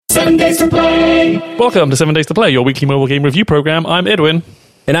7 Days to Play. Welcome to 7 Days to Play, your weekly mobile game review program. I'm Edwin.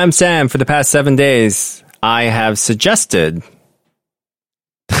 And I'm Sam. For the past 7 days, I have selected.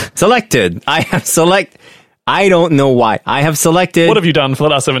 I don't know why. I have selected. What have you done for the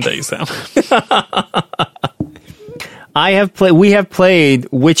last 7 days, Sam? We have played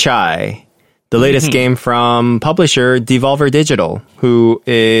Witch Eye, the latest game from publisher Devolver Digital, who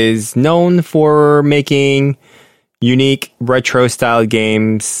is known for making unique retro-style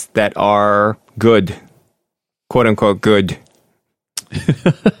games that are good. Quote-unquote good.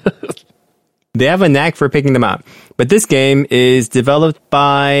 They have a knack for picking them out. But this game is developed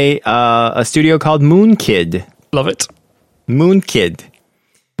by a studio called Moonkid. Love it. Moonkid.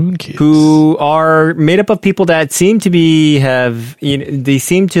 Moonkid. Who are made up of people that seem to have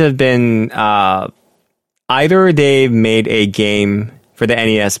been either they've made a game for the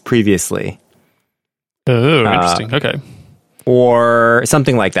NES previously. Oh, interesting. Okay. Or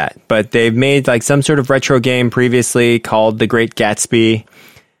something like that. But they've made like some sort of retro game previously called The Great Gatsby.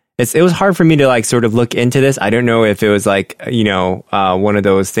 It was hard for me to like sort of look into this. I don't know if it was like, one of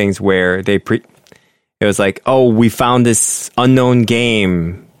those things where it was like, oh, we found this unknown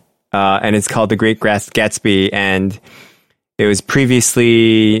game and it's called The Great Gatsby, and it was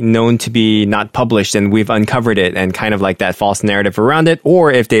previously known to be not published and we've uncovered it, and kind of like that false narrative around it,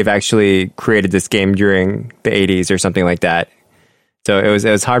 or if they've actually created this game during the 80s or something like that. So it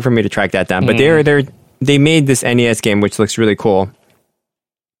was hard for me to track that down. But they made this NES game, which looks really cool.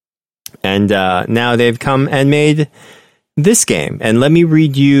 And now they've come and made this game. And let me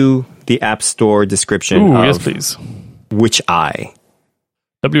read you the App Store description of yes, please. Witch Eye.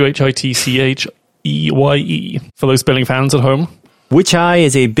 WHITCHEYE. For those spelling fans at home. Witch Eye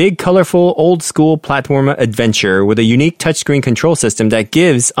is a big, colorful, old-school platformer adventure with a unique touchscreen control system that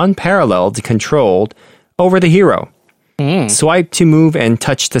gives unparalleled control over the hero. Swipe to move and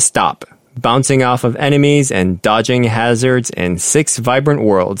touch to stop, bouncing off of enemies and dodging hazards in 6 vibrant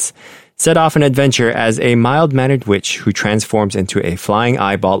worlds. Set off an adventure as a mild-mannered witch who transforms into a flying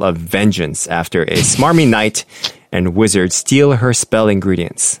eyeball of vengeance after a smarmy knight and wizard steal her spell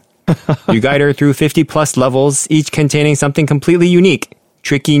ingredients. You guide her through 50-plus levels, each containing something completely unique,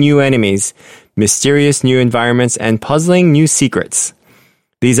 tricky new enemies, mysterious new environments, and puzzling new secrets.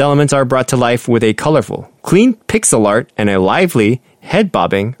 These elements are brought to life with a colorful, clean pixel art and a lively,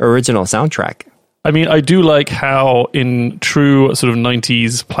 head-bobbing original soundtrack. I mean, I do like how in true sort of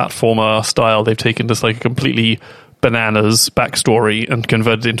 90s platformer style, they've taken this like a completely bananas backstory and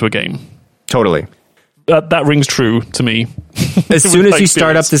converted it into a game. Totally. That rings true to me. As soon as you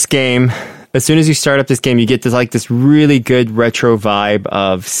start up this game, you get this really good retro vibe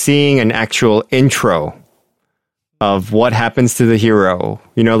of seeing an actual intro of what happens to the hero.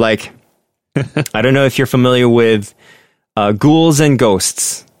 You know, like, I don't know if you're familiar with Ghouls and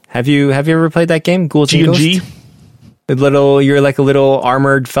Ghosts. Have you ever played that game, Ghouls and Ghosts? You're like a little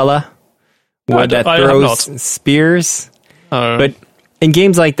armored fella that throws spears. But in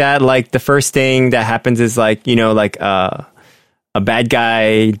games like that, like the first thing that happens is like, a bad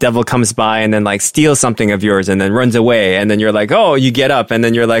guy devil comes by and then like steals something of yours and then runs away, and then you're like, oh, you get up and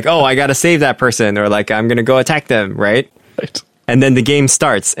then you're like, oh, I gotta save that person, or like I'm gonna go attack them, right? And then the game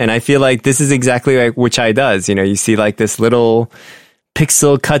starts, and I feel like this is exactly like Witch Eye does. You see like this little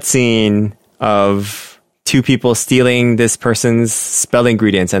pixel cutscene of 2 people stealing this person's spell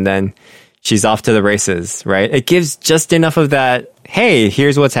ingredients, and then she's off to the races, right? It gives just enough of that, hey,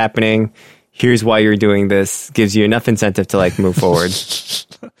 here's what's happening, here's why you're doing this, gives you enough incentive to like move forward.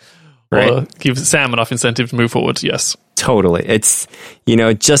 Right? Well, gives Sam enough incentive to move forward, yes. Totally. It's,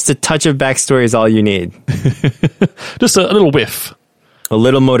 just a touch of backstory is all you need. Just a little whiff. A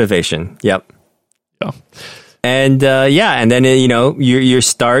little motivation. Yep. Yeah. And and then you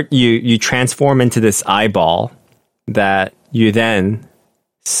transform into this eyeball that you then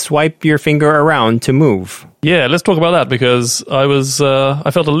swipe your finger around to move. Yeah, let's talk about that, because I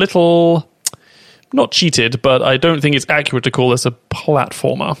felt a little not cheated, but I don't think it's accurate to call this a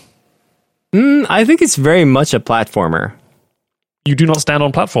platformer. I think it's very much a platformer. You do not stand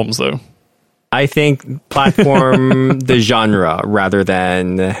on platforms, though. I think platform the genre rather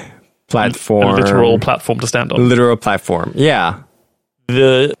than platform. A literal platform to stand on. Literal platform, yeah.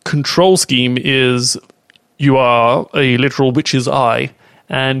 The control scheme is you are a literal witch's eye,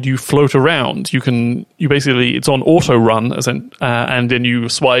 and you float around. You basically, it's on auto run, and then you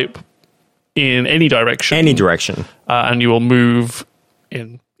swipe in any direction. Any direction. And you will move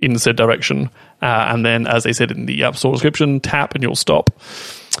in said direction. And then, as they said in the App Store description, tap and you'll stop.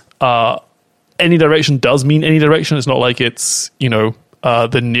 Any direction does mean any direction. It's not like it's,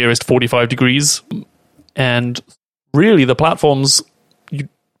 the nearest 45 degrees. And really, the platforms,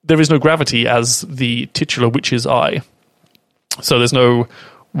 there is no gravity as the titular witch's eye. So there's no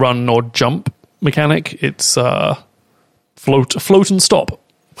run or jump mechanic. It's float and stop.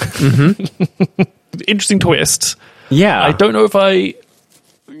 Mm-hmm. Interesting twist. Yeah. I don't know if I...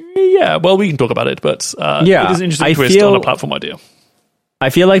 Yeah, well, we can talk about it, but it is an interesting twist on a platform idea. I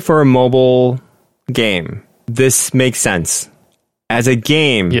feel like for a mobile game, this makes sense. As a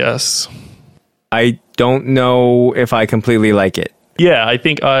game, yes, I don't know if I completely like it. Yeah, I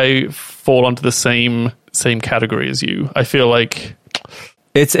think I fall onto the same category as you. I feel like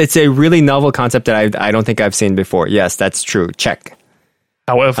it's a really novel concept that I don't think I've seen before. Yes, that's true. Check.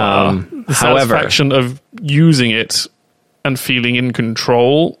 However, the satisfaction of using it and feeling in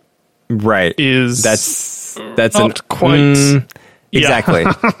control, right, is that's not quite exactly.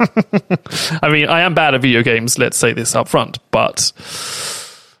 I mean, I am bad at video games. Let's say this up front, but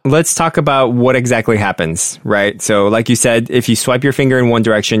let's talk about what exactly happens, right? So, like you said, if you swipe your finger in one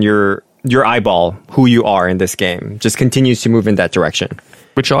direction, your eyeball, who you are in this game, just continues to move in that direction.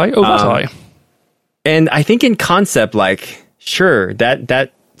 Which eye? Oh, that eye. And I think in concept, like, sure,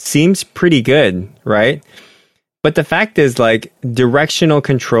 that seems pretty good, right? But the fact is, like, directional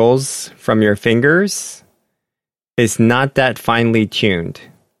controls from your fingers is not that finely tuned,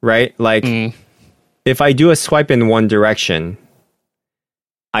 right? Like, if I do a swipe in one direction,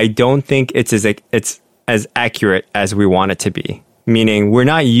 I don't think it's as accurate as we want it to be. Meaning, we're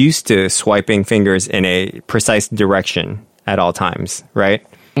not used to swiping fingers in a precise direction at all times, right?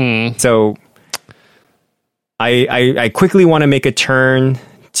 So I quickly want to make a turn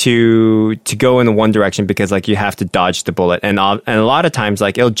to go in the one direction because, like, you have to dodge the bullet, and a lot of times,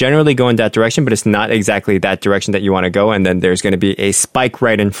 like, it'll generally go in that direction, but it's not exactly that direction that you want to go, and then there's going to be a spike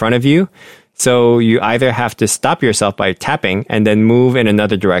right in front of you. So you either have to stop yourself by tapping and then move in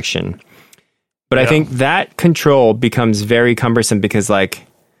another direction. But I think that control becomes very cumbersome because, like,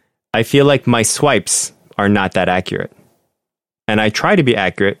 I feel like my swipes are not that accurate. And I try to be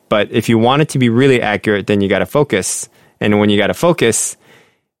accurate, but if you want it to be really accurate, then you got to focus. And when you got to focus,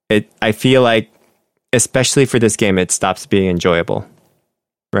 I feel like, especially for this game, it stops being enjoyable.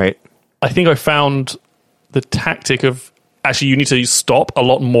 Right? I think I found the tactic of actually you need to stop a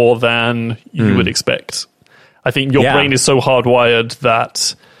lot more than you would expect. I think your brain is so hardwired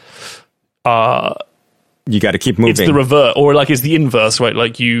that you got to keep moving. It's the reverse, or like it's the inverse, right?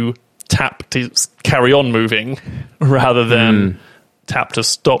 Like you tap to carry on moving rather than tap to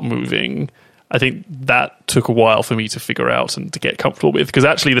stop moving. I think that took a while for me to figure out and to get comfortable with, because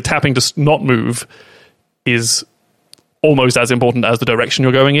actually the tapping to not move is almost as important as the direction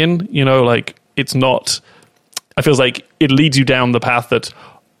you're going in. You know, like it's not... I feel like it leads you down the path that,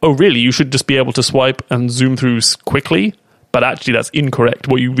 oh, really, you should just be able to swipe and zoom through quickly, but actually that's incorrect.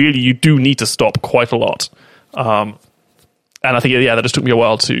 What you do need to stop quite a lot. And I think, that just took me a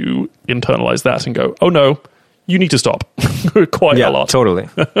while to internalize that and go, oh no, you need to stop quite a lot. Totally.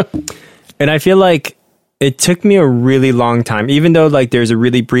 And I feel like it took me a really long time, even though like there's a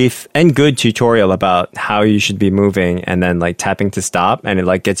really brief and good tutorial about how you should be moving and then like tapping to stop, and it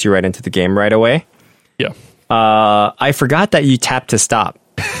like gets you right into the game right away. Yeah. I forgot that you tap to stop.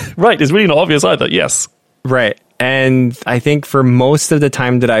 Right. It's really not obvious either. Yes. Right. And I think for most of the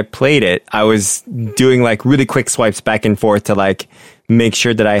time that I played it, I was doing like really quick swipes back and forth to like make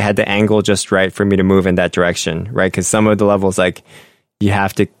sure that I had the angle just right for me to move in that direction. Right. Because some of the levels, like you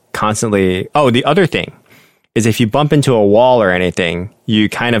have to constantly... Oh, the other thing is if you bump into a wall or anything, you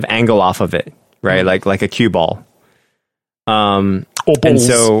kind of angle off of it. Right. Like a cue ball. Or balls. And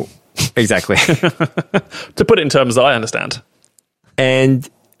so... Exactly. To put it in terms that I understand. And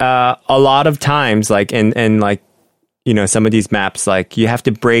a lot of times, like in like, you know, some of these maps, like you have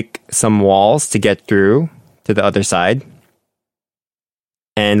to break some walls to get through to the other side.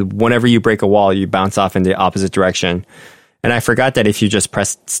 And whenever you break a wall, you bounce off in the opposite direction. And I forgot that if you just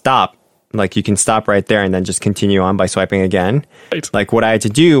press stop, like you can stop right there and then just continue on by swiping again. Right. Like what I had to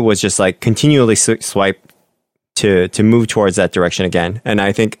do was just like continually swipe to move towards that direction again. And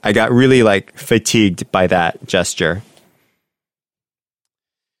I think I got really like fatigued by that gesture.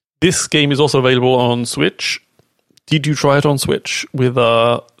 This game is also available on Switch. Did you try it on Switch with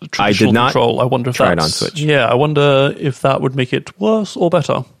a traditional I did not control? I wonder if try it on Switch. Yeah, I wonder if that would make it worse or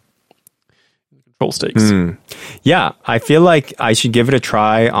better. Control stakes. Yeah, I feel like I should give it a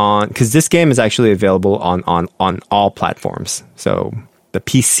try on, because this game is actually available on all platforms. So the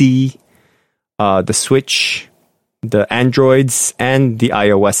PC, the Switch, the Androids, and the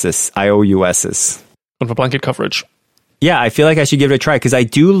iOSs. And for blanket coverage. Yeah, I feel like I should give it a try because I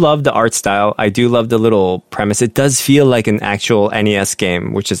do love the art style. I do love the little premise. It does feel like an actual NES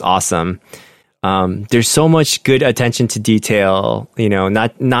game, which is awesome. There's so much good attention to detail,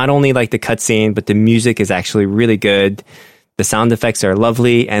 not only like the cutscene, but the music is actually really good. The sound effects are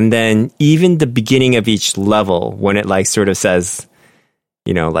lovely. And then even the beginning of each level, when it like sort of says,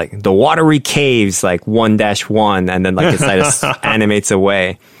 like the watery caves, like 1-1, and then like it kind of animates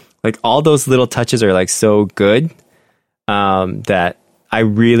away. Like all those little touches are like so good that I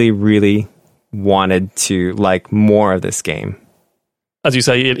really, really wanted to like more of this game. As you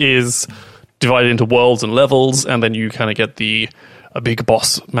say, it is divided into worlds and levels, and then you kind of get a big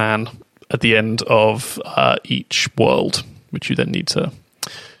boss man at the end of each world, which you then need to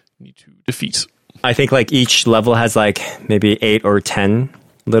defeat. I think like each level has like maybe 8 or 10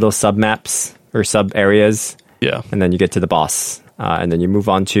 little sub maps or sub areas. Yeah, and then you get to the boss, and then you move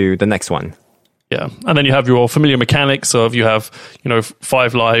on to the next one. Yeah, and then you have your familiar mechanics. So if you have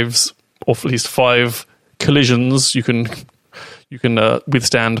 5 lives or at least 5 collisions, you can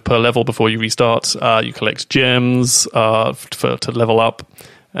withstand per level before you restart. You collect gems to level up.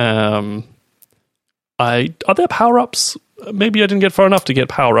 Are there power-ups? Maybe I didn't get far enough to get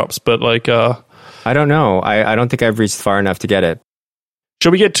power-ups, but like... I don't know. I don't think I've reached far enough to get it.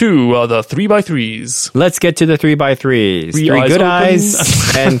 Shall we get to the 3x3s? Let's get to the 3x3s. 3 good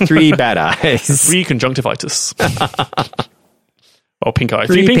eyes and 3 bad eyes. 3 conjunctivitis. Oh, pink eye.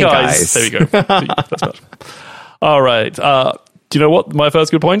 3 pink eyes. There we go. That's better. All right. Do you know what? My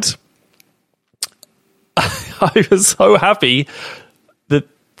first good point? I was so happy that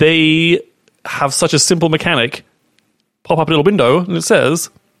they have such a simple mechanic. Pop up a little window and it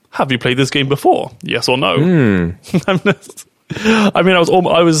says, "Have you played this game before? Yes or no?" I mean,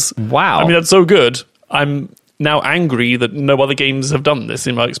 I was. Wow. I mean, that's so good. I'm now angry that no other games have done this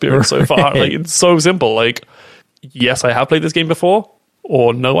in my experience so far. Like, it's so simple. Like, yes, I have played this game before,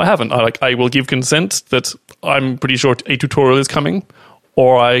 or no, I haven't. I will give consent that I'm pretty sure a tutorial is coming,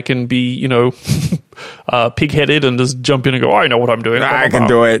 or I can be, pig-headed and just jump in and go, "I know what I'm doing. I can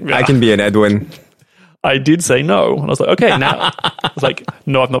do it. Yeah. I can be an Edwin." I did say no, and I was like, okay, now. I was like,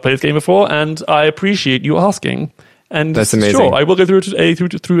 no, I've not played this game before, and I appreciate you asking. And that's amazing. Sure, I will go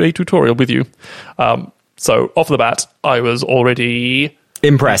through a tutorial with you. So off the bat, I was already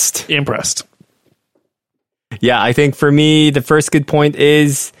impressed. Yeah, I think for me, the first good point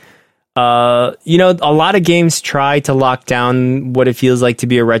is, a lot of games try to lock down what it feels like to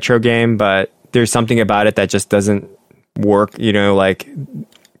be a retro game, but there's something about it that just doesn't work. Like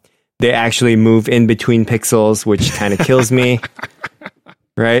they actually move in between pixels, which kind of kills me.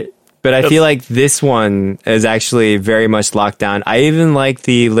 Right? But I feel like this one is actually very much locked down. I even like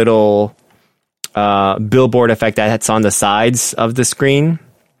the little billboard effect that's on the sides of the screen.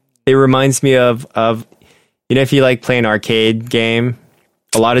 It reminds me of if you like play an arcade game,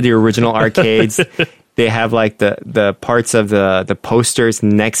 a lot of the original arcades, they have like the parts of the posters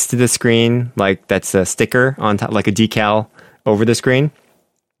next to the screen, like that's a sticker on top, like a decal over the screen.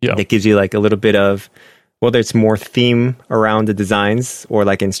 Yeah, that gives you like a little bit of, whether it's more theme around the designs or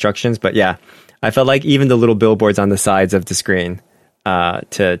like instructions. But yeah, I felt like even the little billboards on the sides of the screen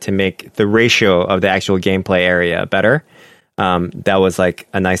to make the ratio of the actual gameplay area better. That was like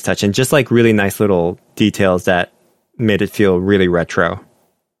a nice touch, and just like really nice little details that made it feel really retro.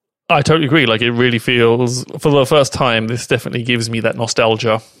 I totally agree. Like, it really feels, for the first time, this definitely gives me that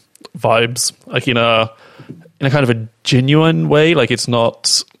nostalgia vibes, like in a kind of a genuine way. Like, it's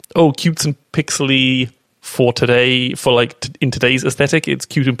not, cute and pixely for today, for like in today's aesthetic. It's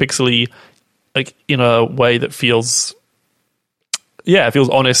cute and pixely, like in a way that feels, it feels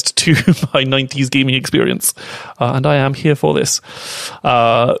honest to my 90s gaming experience. And I am here for this.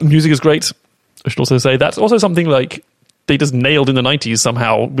 Music is great. I should also say that's also something like they just nailed in the 90s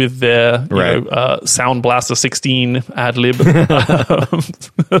somehow with their Sound Blaster 16 ad-lib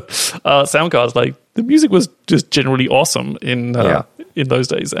sound cards. Like, the music was just generally awesome in those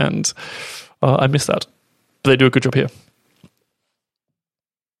days, and I miss that. But they do a good job here.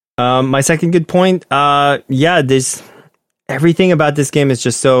 My second good point, there's everything about this game is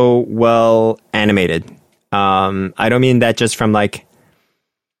just so well animated. I don't mean that just from like,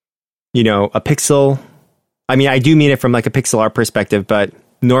 a pixel. I mean, I do mean it from like a pixel art perspective, but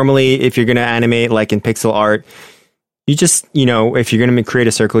normally if you're going to animate like in pixel art, you just, if you're going to create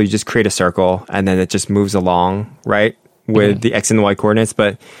a circle, you just create a circle and then it just moves along, right? With the X and Y coordinates.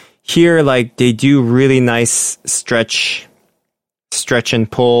 But here, like, they do really nice stretch and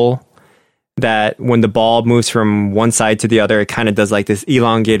pull, that when the ball moves from one side to the other, it kind of does like this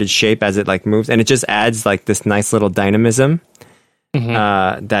elongated shape as it like moves. And it just adds like this nice little dynamism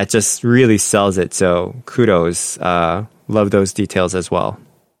that just really sells it. So kudos. Love those details as well.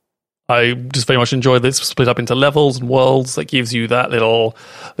 I just very much enjoy this split up into levels and worlds that gives you that little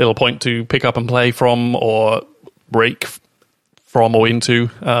point to pick up and play from or break from or into,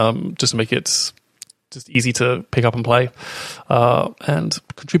 just to make it just easy to pick up and play, and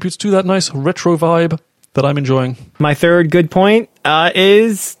contributes to that nice retro vibe that I'm enjoying. My third good point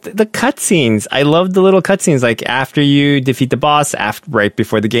is the cutscenes. I love the little cutscenes, like after you defeat the boss, right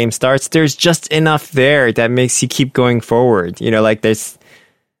before the game starts. There's just enough there that makes you keep going forward. Like there's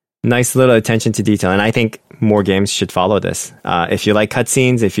nice little attention to detail, and I think more games should follow this. If you like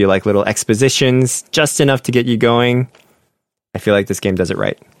cutscenes, if you like little expositions, just enough to get you going, I feel like this game does it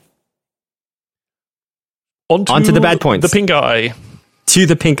right. On to the bad points. The pink eye. To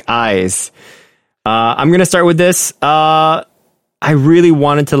the pink eyes. I'm going to start with this. I really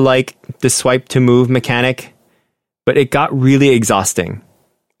wanted to like the swipe to move mechanic, but it got really exhausting,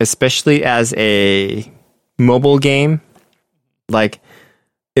 especially as a mobile game. Like,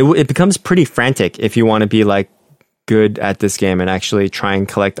 it becomes pretty frantic if you want to be like good at this game and actually try and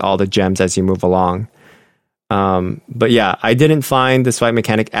collect all the gems as you move along. But yeah, I didn't find the swipe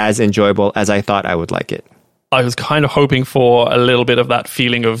mechanic as enjoyable as I thought I would like it. I was kind of hoping for a little bit of that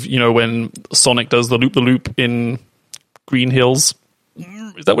feeling of, when Sonic does the loop in Green Hills.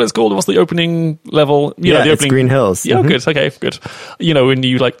 Is that what it's called? What's the opening level? It's Green Hills. Yeah, good. Okay, good. When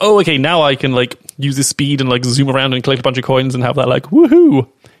you like, oh, okay, now I can like use this speed and like zoom around and collect a bunch of coins and have that like, woohoo,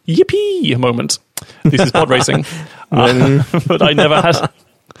 yippee moment. This is pod racing. But I never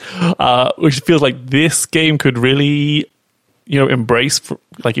had, which feels like this game could really, embrace,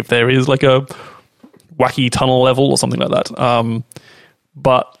 like if there is like a wacky tunnel level or something like that.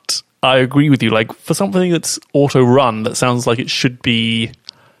 But I agree with you. Like for something that's auto run, that sounds like it should be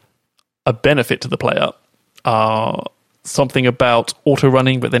a benefit to the player. Something about auto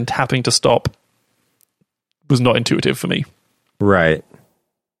running, but then tapping to stop was not intuitive for me. Right.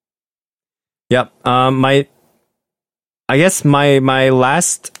 Yep. I guess my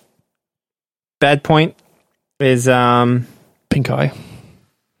last bad point is pink eye.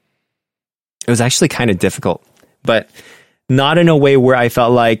 It was actually kind of difficult, but not in a way where I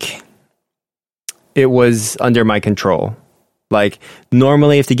felt like it was under my control. Like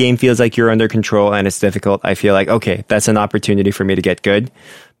normally if the game feels like you're under control and it's difficult, I feel like, okay, that's an opportunity for me to get good.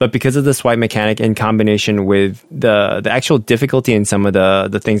 But because of the swipe mechanic in combination with the actual difficulty in some of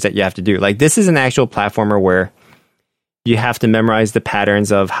the things that you have to do, like this is an actual platformer where you have to memorize the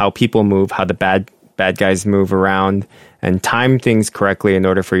patterns of how people move, how the bad guys move around, and time things correctly in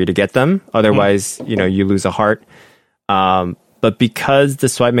order for you to get them. Otherwise, you lose a heart. But because the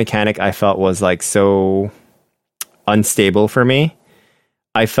swipe mechanic I felt was like so unstable for me,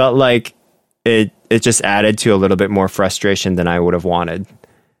 I felt like it just added to a little bit more frustration than I would have wanted.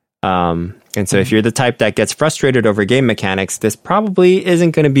 And so if you're the type that gets frustrated over game mechanics, this probably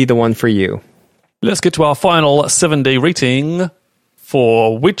isn't going to be the one for you. Let's get to our final 7-day rating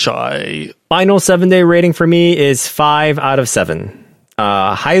for Witch Eye. Final 7-day rating for me is 5 out of 7.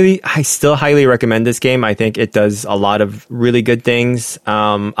 I still highly recommend this game. I think it does a lot of really good things.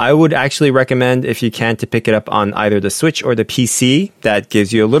 I would actually recommend, if you can, to pick it up on either the Switch or the PC. That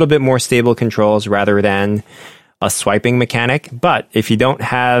gives you a little bit more stable controls rather than a swiping mechanic. But if you don't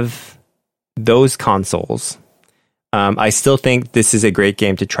have those consoles, I still think this is a great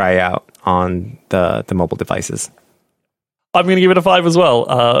game to try out on the mobile devices. I'm going to give it a 5 as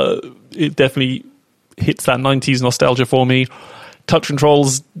well. It definitely hits that 90s nostalgia for me. Touch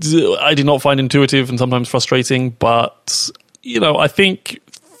controls, I did not find intuitive and sometimes frustrating, but, I think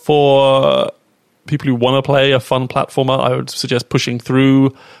for people who want to play a fun platformer, I would suggest pushing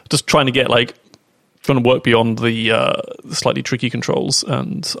through, just trying to work beyond the slightly tricky controls.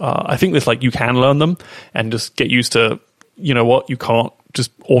 And I think this, you can learn them and just get used to, you can't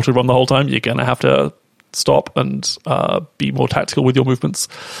just auto run the whole time. You're going to have to stop and be more tactical with your movements.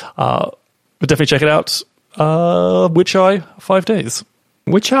 But definitely check it out. Witch Eye, 5 days.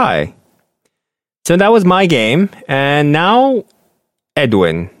 Witch Eye. So that was my game. And now,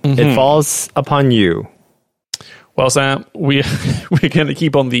 Edwin, it falls upon you. Well, Sam, we're going to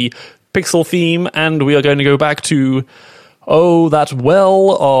keep on the pixel theme, and we are going to go back to that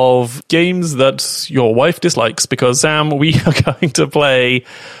well of games that your wife dislikes, because, Sam, we are going to play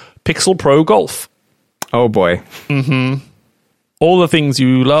Pixel Pro Golf. Oh, boy. All the things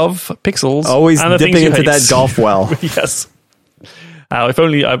you love, pixels. Always and dipping into that golf well. Yes. If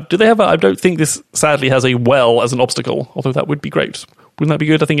only, do they have I don't think this sadly has a well as an obstacle, although that would be great. Wouldn't that be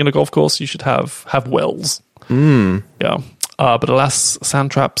good? I think in a golf course you should have wells. Yeah. But alas, sand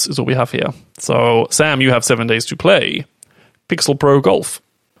traps is all we have here. So, Sam, you have 7 days to play Pixel Pro Golf.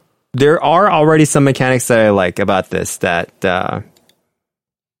 There are already some mechanics that I like about this that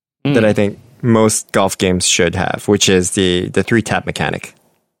that I think most golf games should have, which is the 3-tap mechanic.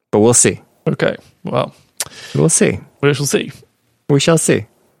 But we'll see. Okay, well. We'll see. We shall see. We shall see.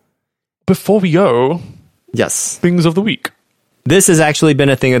 Before we go, yes, things of the week. This has actually been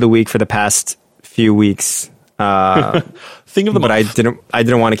a thing of the week for the past few weeks. Thing of the month. But I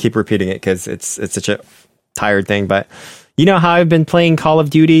didn't want to keep repeating it because it's such a tired thing. But you know how I've been playing Call of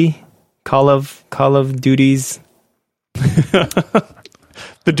Duty, Call of Duties.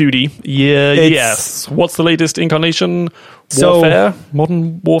 The duty. Yeah, yes. What's the latest incarnation? Warfare?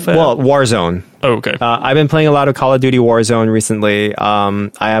 Modern Warfare? Well, Warzone. Oh, okay. I've been playing a lot of Call of Duty Warzone recently.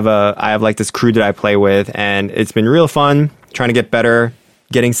 I have like this crew that I play with, and it's been real fun trying to get better,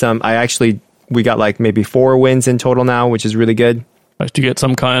 getting some. We got like maybe 4 wins in total now, which is really good. Did you get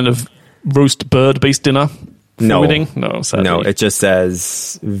some kind of roast bird-based dinner? No. Winning? No, sadly. No, it just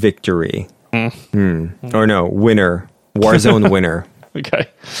says victory. Or no, winner. Warzone winner. Okay,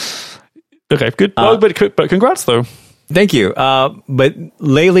 good. But congrats, though. Thank you. But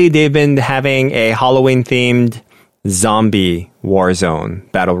lately, they've been having a Halloween-themed zombie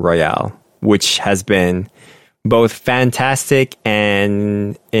Warzone Battle Royale, which has been both fantastic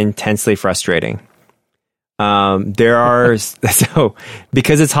and intensely frustrating. There are... So,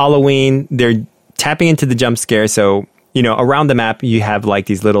 because it's Halloween, they're tapping into the jump scare. So, around the map, you have like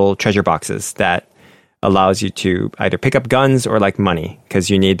these little treasure boxes that allows you to either pick up guns or like money because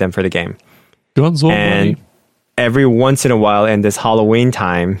you need them for the game. Guns or money. Every once in a while in this Halloween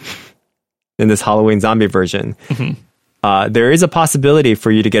time, in this Halloween zombie version, there is a possibility for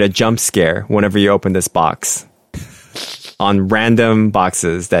you to get a jump scare whenever you open this box on random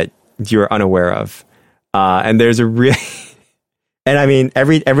boxes that you're unaware of. And there's a really... And I mean,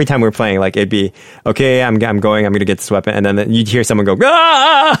 every time we're playing, like it'd be, okay, I'm going to get this weapon. And then you'd hear someone go,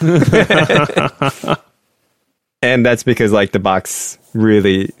 ah! And that's because like the box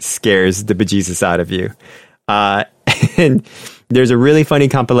really scares the bejesus out of you. And there's a really funny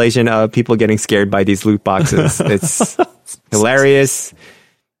compilation of people getting scared by these loot boxes. It's hilarious,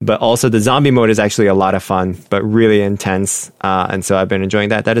 but also the zombie mode is actually a lot of fun, but really intense. And so I've been enjoying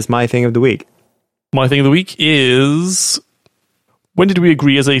that. That is my thing of the week. My thing of the week is, when did we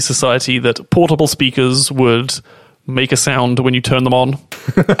agree as a society that portable speakers would make a sound when you turn them on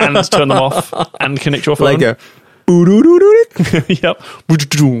and turn them off and connect your phone? Like a... Yep.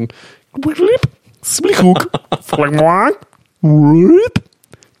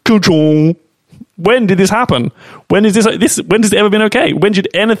 When did this happen? When does it ever been okay? When should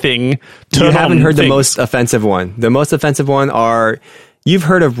anything turn on? You haven't heard things? The most offensive one. The most offensive one are, you've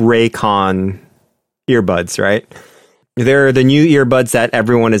heard of Raycon earbuds, right? They're the new earbuds that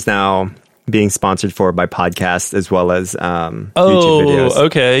everyone is now being sponsored for by podcasts as well as YouTube videos. Oh,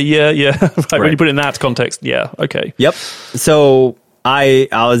 okay. Yeah. Right. When you put it in that context, yeah. Okay. Yep. So I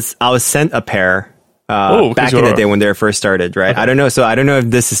was sent a pair back in the day when they were first started, right? Okay. I don't know. So I don't know if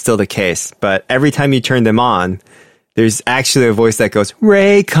this is still the case, but every time you turn them on, there's actually a voice that goes,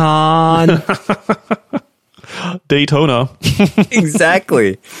 Raycon. Daytona.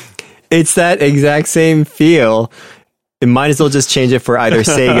 Exactly. It's that exact same feel. It might as well just change it for either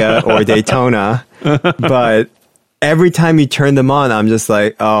Sega or Daytona. But every time you turn them on, I'm just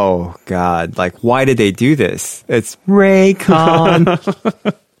like, oh, God. Like, why did they do this? It's Raycon.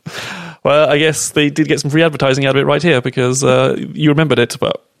 Well, I guess they did get some free advertising out of it right here because you remembered it.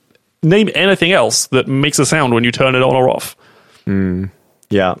 But name anything else that makes a sound when you turn it on or off.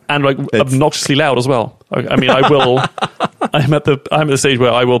 Yeah. And like obnoxiously loud as well. I mean, I will... I'm at the stage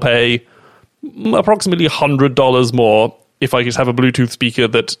where I will pay approximately $100 more if I just have a Bluetooth speaker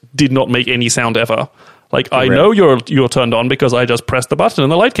that did not make any sound ever. Like, I know you're turned on because I just pressed the button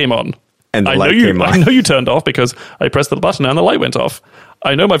and the light came on. And the light came on. I know you turned off because I pressed the button and the light went off.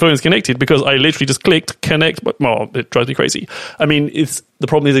 I know my phone is connected because I literally just clicked connect, but it drives me crazy. I mean, the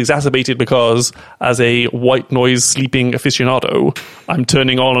problem is exacerbated because as a white noise sleeping aficionado, I'm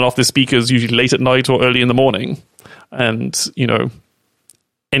turning on and off the speakers usually late at night or early in the morning. And,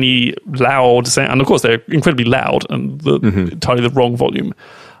 any loud sound, and of course they're incredibly loud and entirely the wrong volume.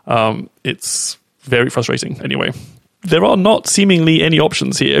 It's very frustrating. Anyway, there are not seemingly any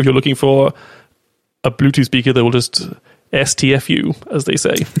options here if you're looking for a Bluetooth speaker that will just STFU, as they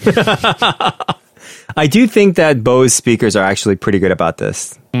say. I do think that Bose speakers are actually pretty good about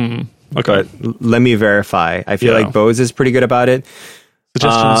this. Okay. But let me verify. I feel like Bose is pretty good about it.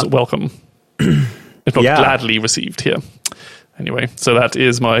 Suggestions welcome. If not gladly received here. Anyway, so that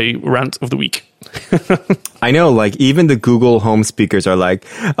is my rant of the week. I know, like, even the Google Home speakers are like,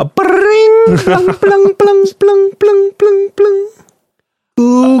 a bling, blung, blung, blung, blung, blung, blung, blung.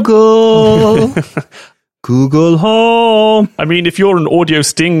 Google. Google Home. I mean, if you're an Audio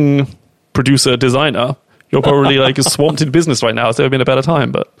Sting producer, designer, you're probably like swamped in business right now. It's never been a better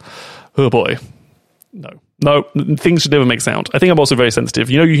time, but oh boy. No, things should never make sound. I think I'm also very sensitive.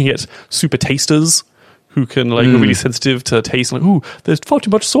 You can get super tasters who can are really sensitive to taste. Like, ooh, there's far too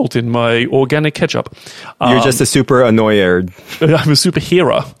much salt in my organic ketchup. You're just a super annoyer. I'm a super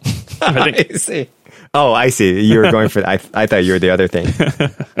hearer. I think. I see. Oh, I see. You were going for that. I thought you were the other thing.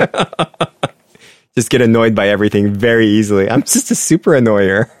 Just get annoyed by everything very easily. I'm just a super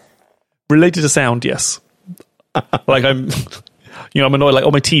annoyer. Related to sound, yes. Like I'm annoyed. Like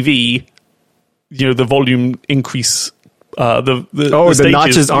on my TV, the volume increase. The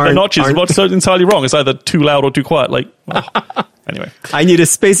notches aren't. The notches. What's so entirely wrong? It's either too loud or too quiet. Like, anyway, I need a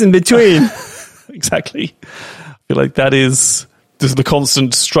space in between. Exactly. I feel like that is just the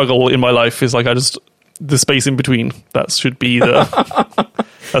constant struggle in my life. Is like the space in between. That should be the.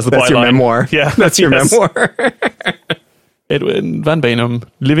 That's your memoir. Yeah, that's your memoir. Edwin Van Beinum,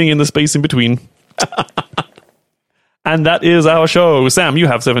 living in the space in between. And that is our show. Sam, you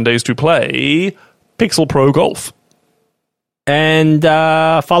have 7 days to play Pixel Pro Golf. And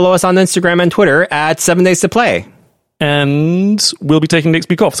follow us on Instagram and Twitter at 7 Days to Play. And we'll be taking next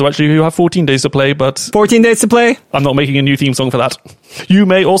week off. So actually, you have 14 days to play, but... 14 days to play? I'm not making a new theme song for that. You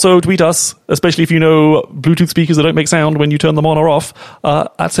may also tweet us, especially if you know Bluetooth speakers that don't make sound when you turn them on or off,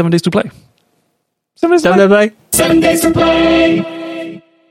 at 7 Days to Play. 7 Days to Play. 7 Days to Play.